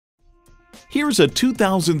Here's a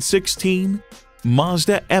 2016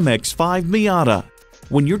 Mazda MX-5 Miata.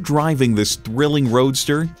 When you're driving this thrilling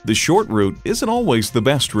roadster, the short route isn't always the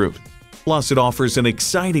best route. Plus, it offers an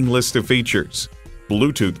exciting list of features: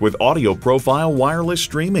 Bluetooth with audio profile wireless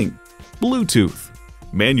streaming, Bluetooth,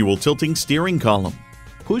 manual tilting steering column,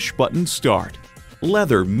 push-button start,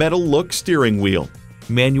 leather metal look steering wheel,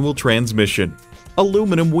 manual transmission,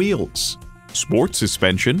 aluminum wheels, sport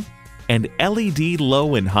suspension, and LED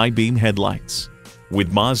low and high beam headlights.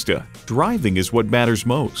 With Mazda, driving is what matters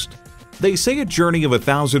most. They say a journey of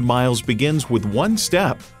 1,000 miles begins with one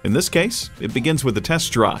step. In this case, it begins with a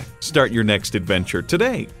test drive. Start your next adventure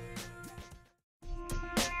today.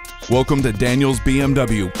 Welcome to Daniel's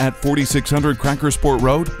BMW at 4600 Crackersport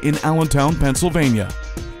Road in Allentown, Pennsylvania.